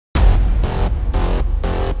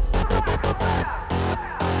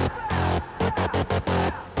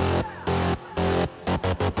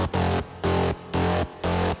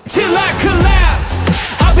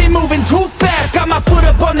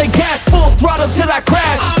on the gas, full throttle till I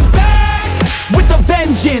crash. I'm back with a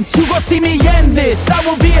vengeance, you gon' see me end this. I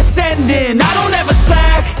will be ascending, I don't ever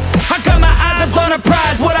slack. I got my eyes on a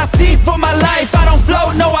prize, what I see for my life. I don't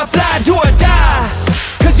float, no I fly, do or die.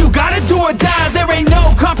 Cause you gotta do or die, there ain't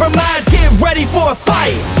no compromise. Get ready for a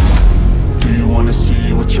fight. Do you wanna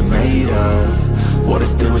see what you're made of? What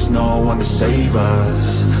if there was no one to save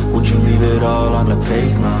us? Would you leave it all on the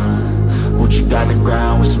pavement? Would you dye the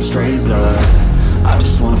ground with some stray blood? I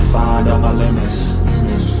just wanna find out my limits.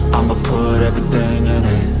 I'ma put everything in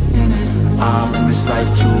it. I'm in this life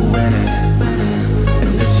to win it,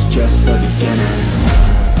 and this is just the beginning.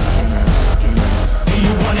 Do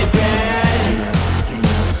you want it bad?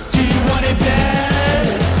 Do you want it bad?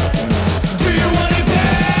 Do you want it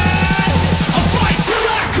bad? I'll fight till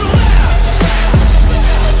I collapse.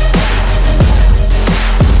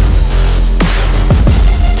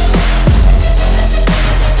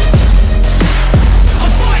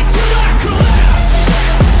 I'll fight till I collapse.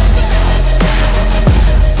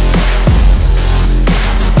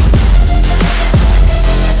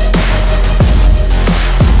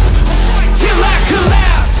 I'll fight till I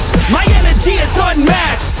collapse. My energy is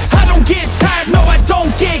unmatched. I don't get tired, no I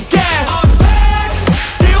don't get gas. I'm back,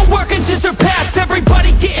 still working to surpass.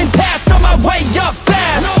 Everybody getting past, on my way up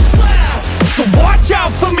fast. No slap, so watch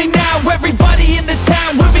out for me now. Everybody in this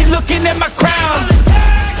town will be looking at my crown.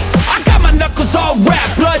 I got my knuckles all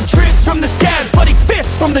wrapped, blood drips from the scabs, bloody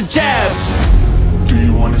fists from the jabs. Do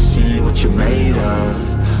you wanna see what you're made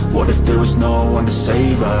of? What if there was no one to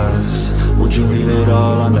save us? Would you leave it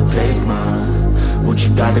all on the pavement? Would you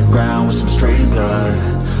dye the ground with some stray blood?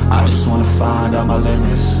 I just wanna find out my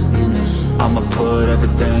limits. I'ma put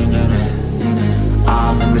everything in it.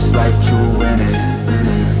 I'm in this life to win it,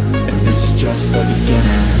 and this is just the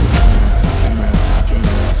beginning.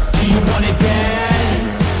 Do you want it bad?